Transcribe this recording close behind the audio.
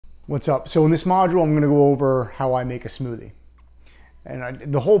What's up? So in this module, I'm going to go over how I make a smoothie.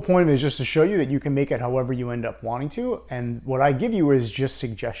 And the whole point of it is just to show you that you can make it however you end up wanting to. And what I give you is just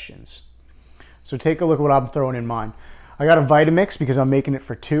suggestions. So take a look at what I'm throwing in mine. I got a Vitamix because I'm making it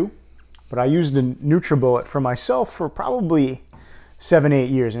for 2. But I used a NutriBullet for myself for probably 7-8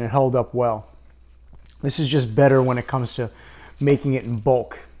 years and it held up well. This is just better when it comes to making it in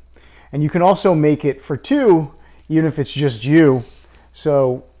bulk. And you can also make it for 2, even if it's just you.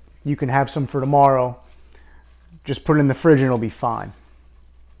 So you can have some for tomorrow. Just put it in the fridge and it'll be fine.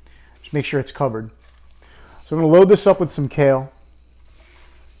 Just make sure it's covered. So I'm going to load this up with some kale.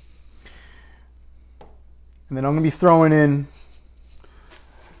 And then I'm going to be throwing in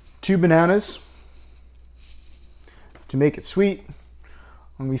 2 bananas to make it sweet.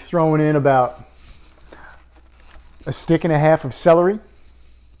 I'm going to be throwing in about 1.5 sticks of celery.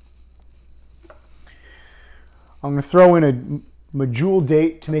 I'm going to throw in a medjool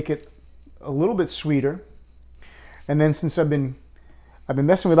date to make it a little bit sweeter. And then since I've been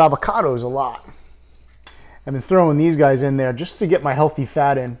messing with avocados a lot, I've been throwing these guys in there just to get my healthy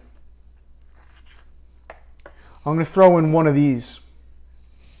fat in. I'm going to throw in one of these.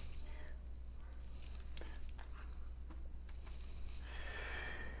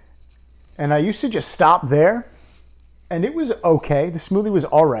 And I used to just stop there, and it was okay. The smoothie was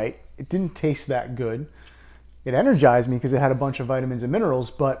all right. It didn't taste that good. It energized me because it had a bunch of vitamins and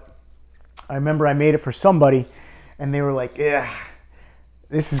minerals, but I remember I made it for somebody, and they were like, "Yeah,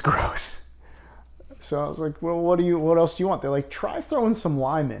 this is gross." So I was like, "Well, what else do you want?" They're like, "Try throwing some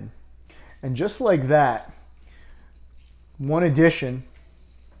lime in." And just like that, one addition,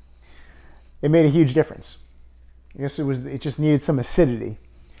 it made a huge difference. I guess it just needed some acidity.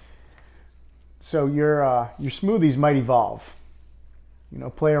 So your smoothies might evolve. You know,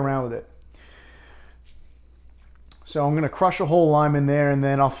 play around with it. So I'm going to crush a whole lime in there, and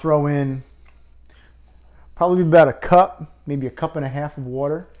then I'll throw in probably about a cup, maybe 1.5 cups of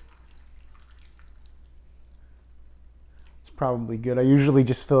water. It's probably good. I usually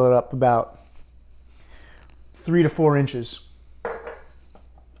just fill it up about 3 to 4 inches.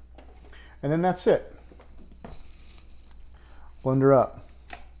 And then that's it. Blender up.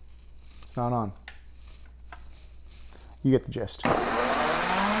 It's not on. You get the gist.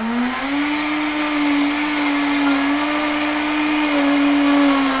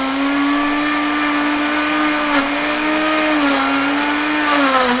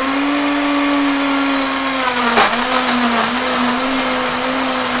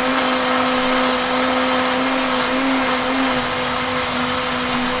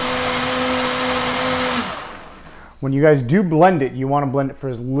 When you guys do blend it, you want to blend it for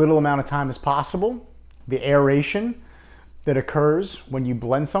as little amount of time as possible. The aeration that occurs when you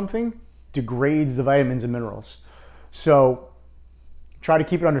blend something degrades the vitamins and minerals. So try to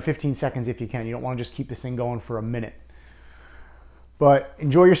keep it under 15 seconds if you can. You don't want to just keep this thing going for a minute. But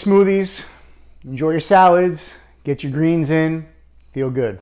enjoy your smoothies, enjoy your salads, get your greens in, feel good.